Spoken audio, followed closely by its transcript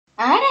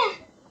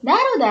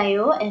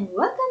Darudayo and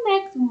welcome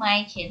back to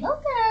my channel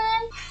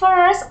guys.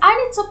 First, I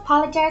need to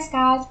apologize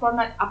guys for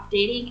not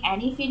updating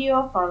any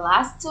video for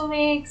last 2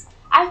 weeks.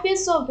 I've been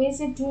so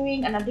busy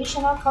doing an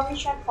additional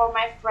commission for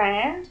my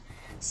friend,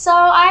 so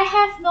I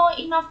have no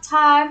enough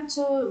time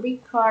to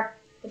record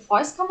the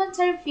voice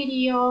commentary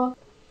video.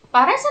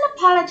 But as an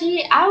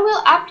apology, I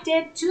will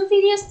update 2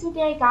 videos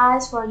today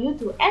guys for you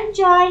to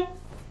enjoy.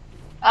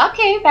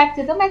 Okay, back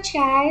to the match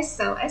guys.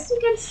 So as you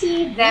can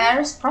see,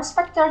 there's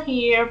Prospector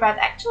here, but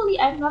actually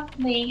I'm not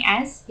playing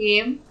as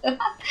him.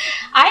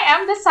 I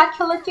am the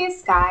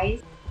Psychologist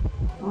guys.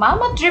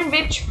 Mama Dream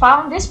Witch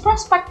found this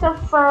Prospector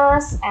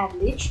first and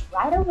leached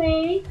right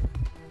away.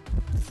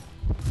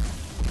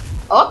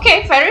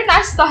 Okay, very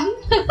nice done.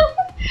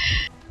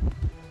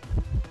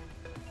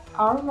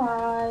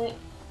 Alright.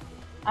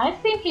 I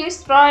think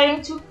he's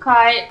trying to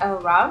kite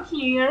around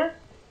here,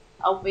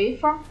 away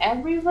from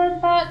everyone,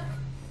 but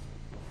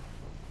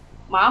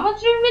Mama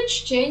Dream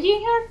Witch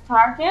changing her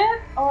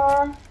target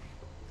or...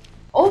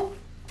 Oh,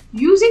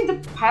 using the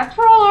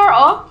patroller,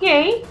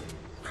 okay.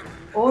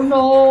 Oh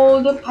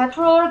no, the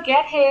patroller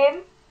get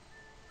him.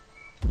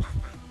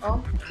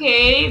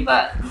 Okay,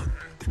 but...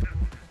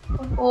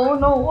 Oh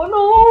no, oh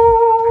no.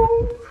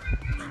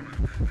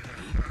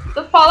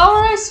 The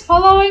follower is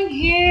following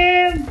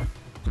him.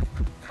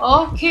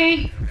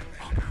 Okay.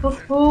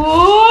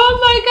 Oh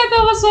my god,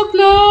 that was so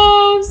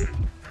close.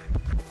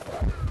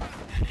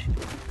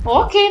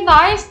 Okay,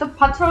 nice. The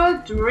patrol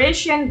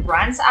duration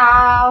runs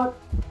out.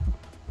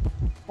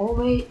 Oh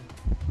wait.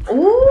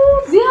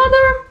 Oh, the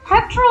other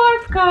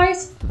patroller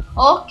guys.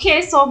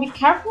 Okay, so be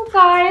careful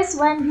guys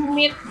when you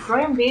meet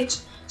Dream Witch.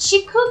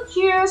 She could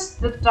use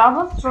the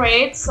double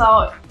thread,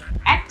 so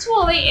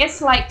actually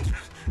it's like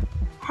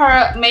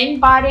her main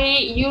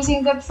body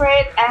using the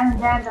thread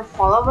and then the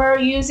follower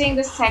using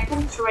the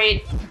second thread.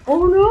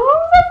 Oh no,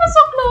 that was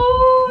so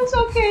close.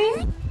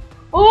 Okay.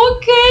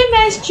 Okay,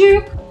 nice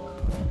juke.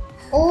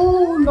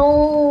 Oh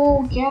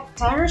no, get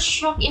terror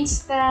shock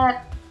instead.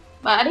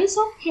 But it's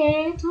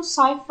okay, 2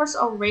 ciphers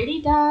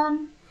already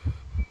done.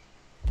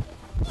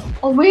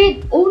 Oh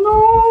wait, oh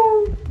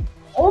no.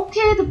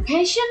 Okay, the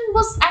patient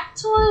was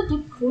actually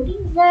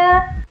decoding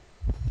there.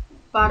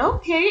 But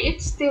okay,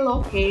 it's still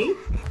okay.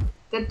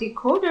 The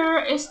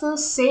decoder is still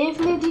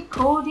safely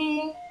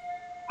decoding.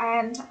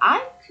 And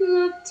I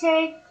could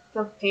take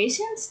the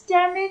patient's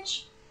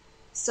damage,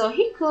 so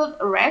he could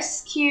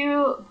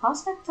rescue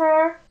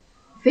Prospector.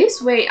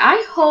 This way,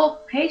 I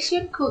hope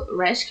patient could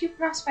rescue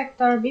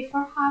Prospector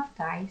before half,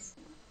 guys.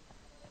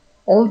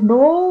 Oh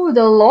no,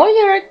 the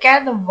lawyer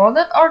got the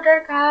wanted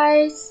order,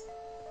 guys.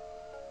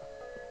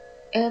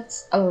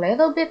 It's a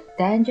little bit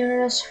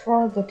dangerous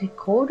for the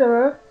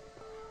decoder.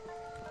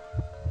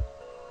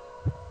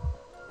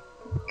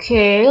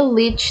 Okay,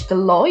 leech the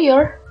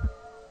lawyer.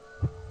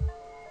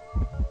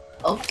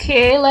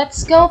 Okay,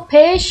 let's go,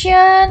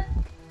 patient.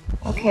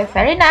 Okay,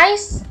 very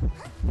nice.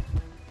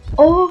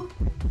 Oh,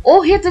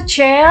 hit the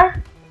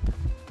chair.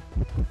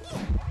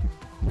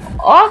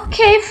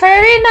 Okay,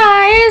 very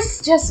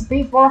nice. Just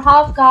before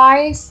half,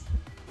 guys.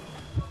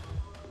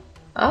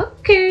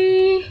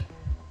 Okay.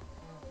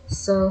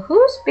 So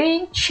who's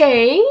being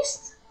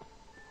chased?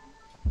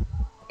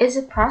 Is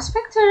it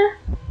Prospector?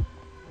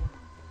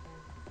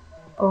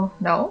 Oh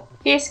no,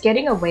 he's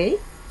getting away.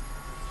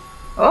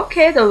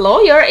 Okay, the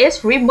lawyer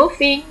is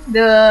removing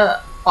the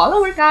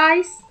follower,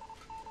 guys.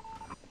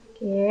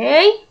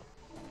 Okay.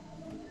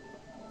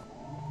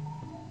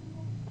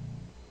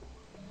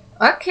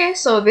 Okay,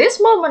 so this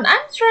moment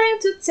I'm trying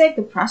to take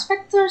the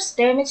Prospector's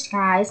damage,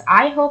 guys.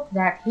 I hope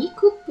that he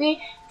could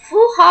be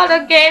full health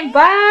again,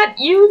 but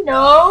you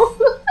know,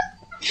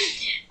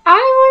 I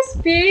was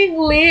being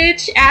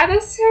leeched at the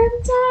same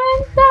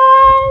time,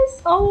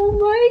 guys. Oh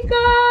my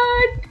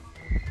god.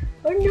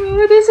 Oh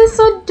no, this is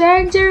so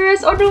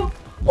dangerous. Oh no.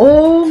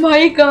 Oh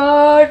my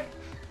god.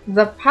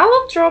 The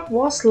pallet drop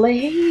was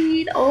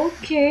late.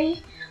 Okay.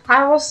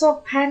 I was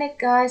so panicked,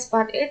 guys,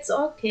 but it's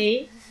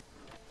okay.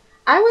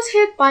 I was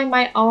hit by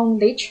my own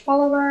leech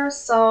follower,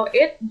 so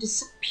it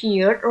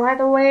disappeared right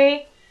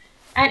away.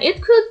 And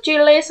it could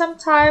delay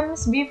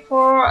sometimes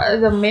before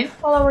the main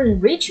follower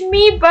reached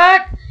me,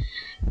 but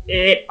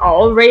it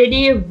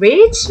already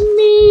reached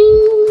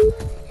me.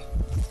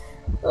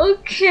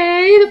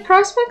 Okay, the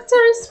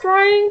Prospector is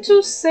trying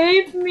to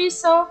save me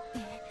so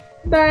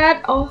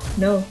bad. Oh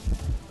no.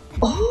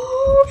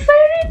 Oh,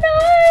 very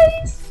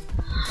nice.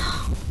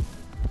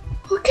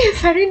 Okay,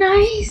 very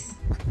nice.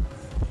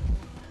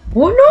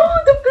 Oh no,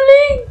 the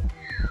blink!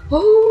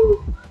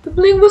 Oh, the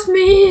blink was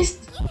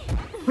missed.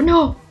 Oh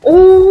no.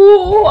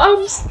 Oh,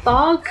 I'm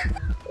stuck.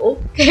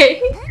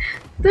 Okay.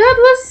 That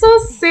was so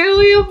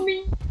silly of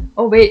me.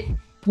 Oh wait.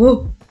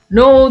 Oh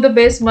no, the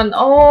basement.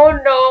 Oh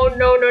no,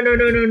 no, no, no,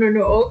 no, no, no,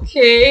 no.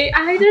 Okay.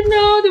 I don't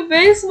know. The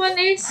basement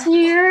is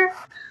here.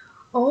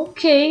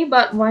 Okay,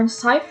 but 1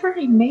 cipher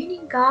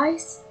remaining,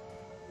 guys.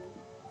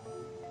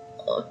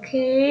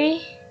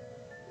 Okay.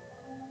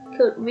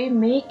 Could we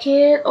make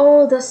it?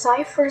 Oh, the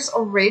cipher's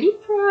already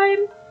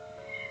primed.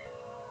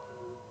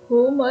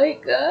 Oh my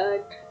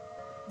god.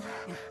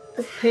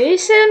 The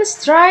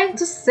patient's trying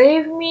to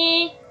save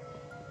me.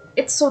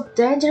 It's so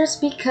dangerous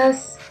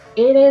because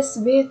it is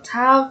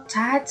without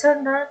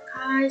tightener,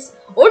 guys.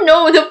 Oh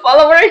no, the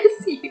follower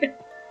is here.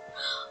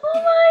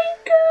 Oh my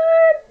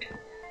god.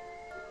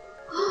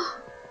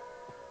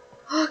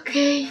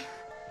 Okay.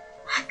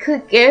 I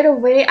could get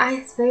away,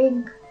 I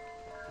think.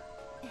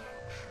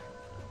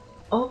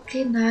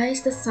 Okay,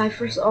 nice. The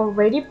cipher's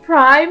already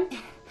primed.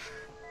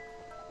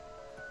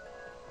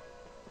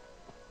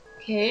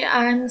 Okay,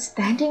 I'm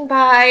standing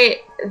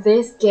by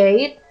this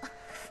gate.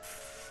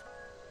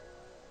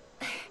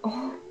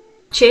 Oh,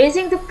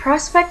 chasing the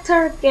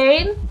prospector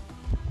again.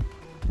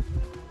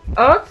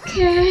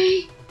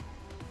 Okay.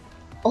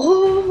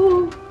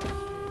 Oh,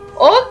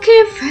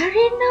 okay,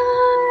 very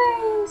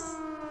nice.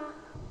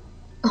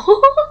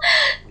 Oh,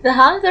 the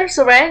hunter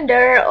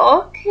surrender.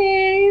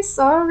 Okay,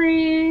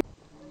 sorry.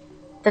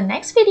 The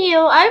next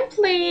video, I'm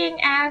playing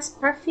as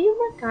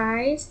Perfumer,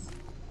 guys.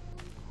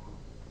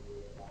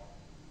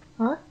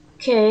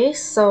 Okay,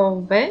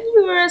 so when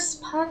you are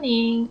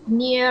spawning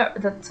near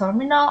the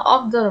terminal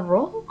of the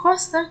roller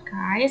coaster,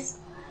 guys,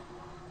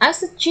 I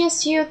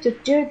suggest you to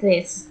do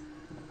this.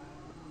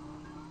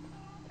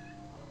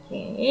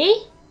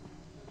 Okay,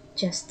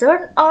 just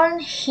turn on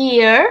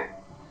here.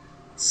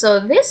 So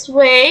this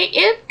way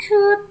it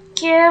could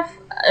give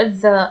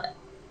the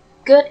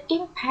good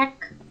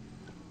impact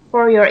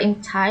for your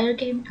entire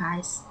game,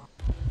 guys.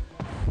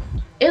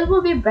 It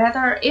would be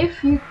better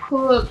if you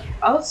could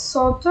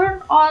also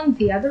turn on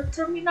the other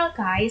terminal,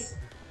 guys.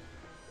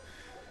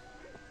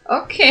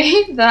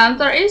 Okay, the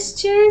hunter is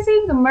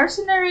chasing the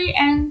mercenary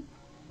and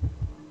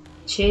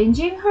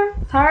changing her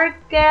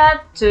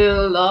target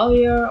to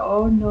lawyer.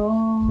 Oh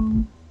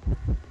no.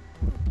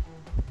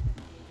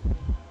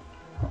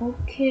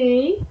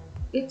 Okay,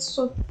 it's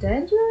so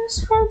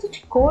dangerous for the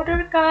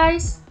decoder,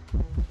 guys.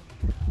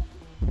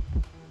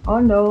 Oh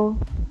no.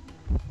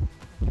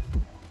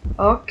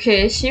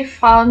 Okay, she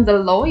found the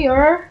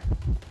lawyer.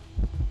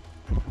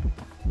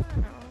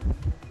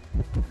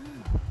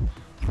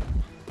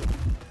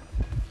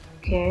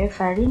 Okay,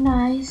 very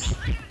nice.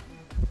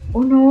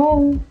 Oh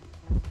no.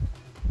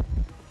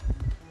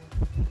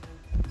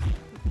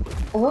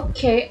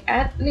 Okay,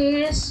 at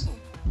least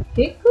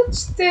he could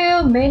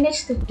still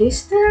manage the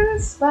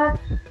distance, but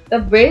the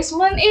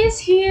basement is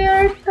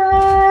here,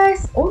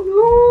 guys. Oh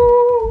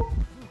no.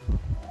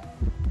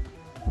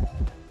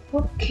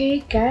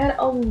 Okay, get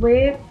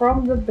away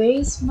from the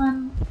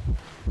basement.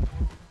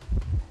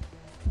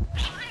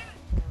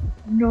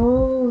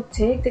 No,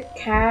 take the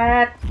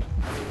cat.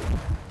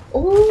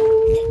 Oh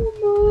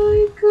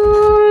my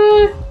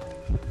god.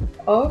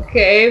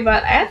 Okay,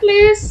 but at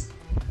least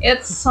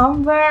it's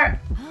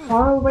somewhere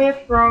far away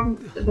from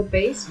the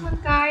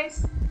basement,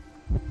 guys.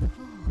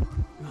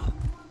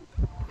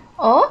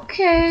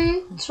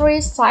 Okay,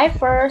 3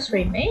 ciphers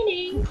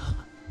remaining.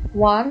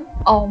 1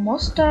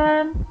 almost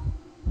done.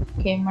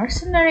 Okay,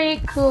 mercenary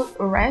could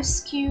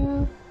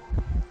rescue.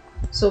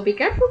 So be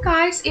careful,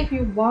 guys, if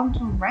you want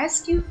to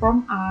rescue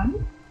from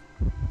Anne.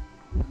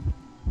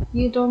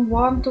 You don't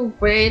want to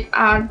wait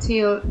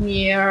until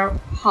near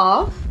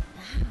half.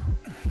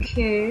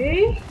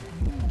 Okay,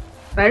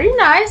 very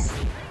nice.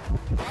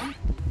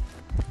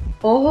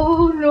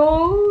 Oh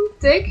no,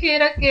 take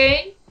it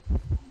again.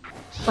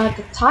 But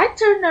the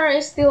tightener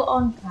is still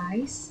on,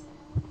 guys.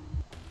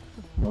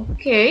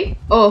 Okay.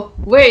 Oh,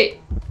 wait.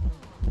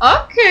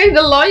 Okay,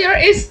 the lawyer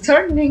is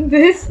turning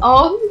this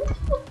on.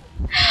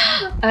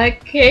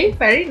 Okay,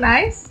 very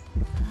nice.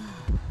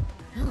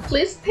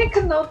 Please take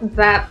a note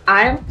that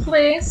I am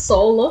playing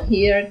solo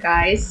here,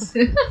 guys.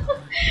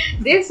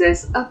 This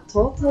is a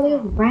totally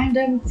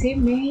random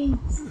teammate.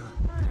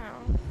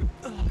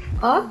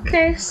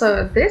 Okay,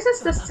 so this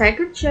is the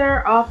second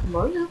chair of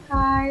lawyer,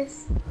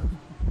 guys.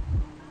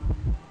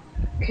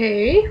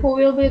 Okay, who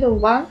will be the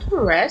one to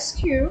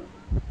rescue?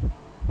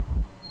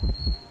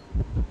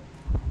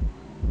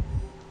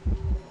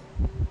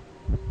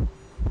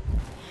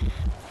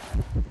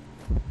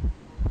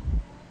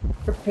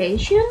 The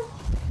patient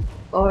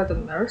or the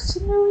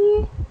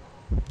mercenary?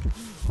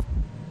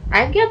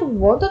 I get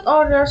wanted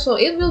order, so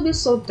it will be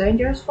so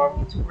dangerous for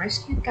me to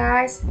rescue,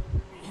 guys.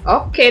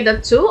 Okay, the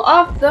two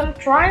of them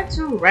trying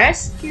to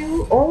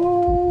rescue.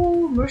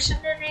 Oh,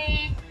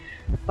 mercenary,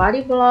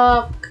 body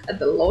block,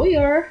 the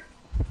lawyer.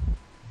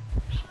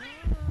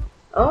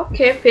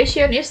 Okay,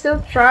 patient is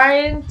still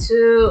trying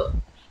to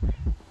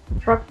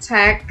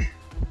protect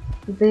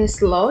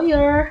this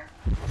lawyer.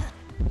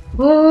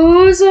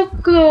 Oh, so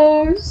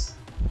close.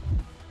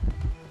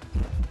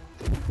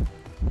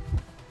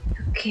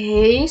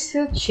 Okay,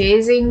 still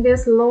chasing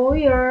this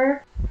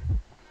lawyer.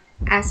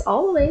 As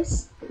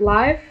always,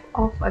 life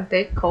of a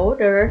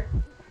decoder.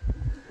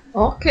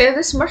 Okay,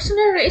 this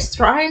mercenary is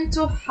trying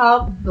to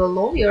help the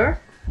lawyer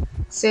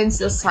since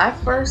the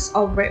ciphers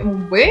already.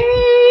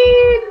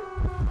 Wait!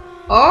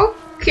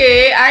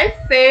 Okay, I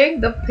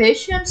think the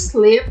patient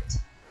slipped.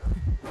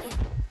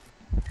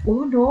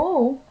 Oh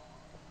no!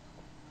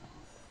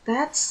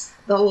 That's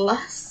the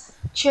last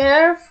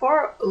chair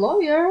for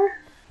lawyer.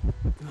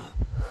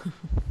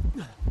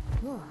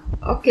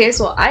 Okay,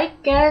 so I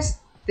guess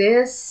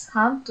this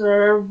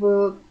hunter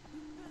will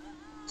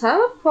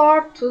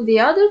teleport to the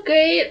other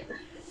gate.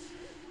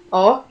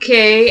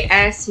 Okay,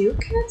 as you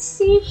can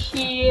see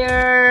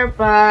here,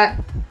 but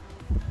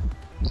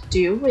do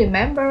you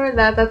remember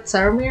that the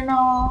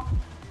terminal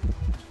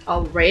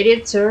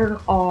already turned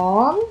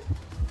on?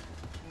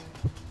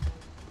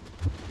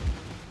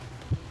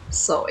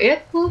 So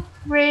it will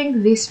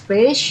bring this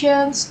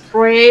patient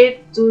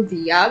straight to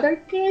the other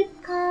gate,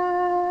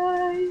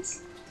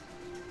 guys.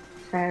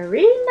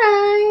 Very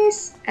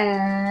nice.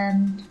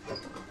 And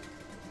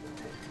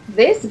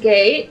this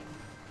gate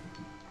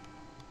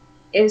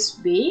is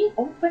being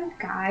opened,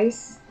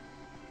 guys.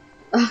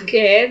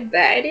 Okay,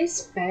 that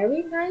is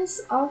very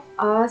nice of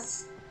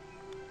us.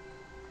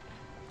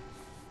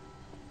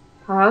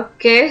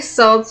 Okay,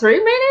 so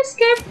 3 minutes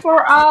escape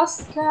for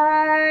us,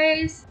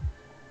 guys.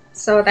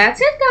 So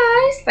that's it,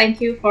 guys. Thank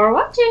you for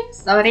watching.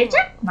 Sorry,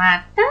 Jack.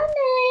 Mata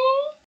ne.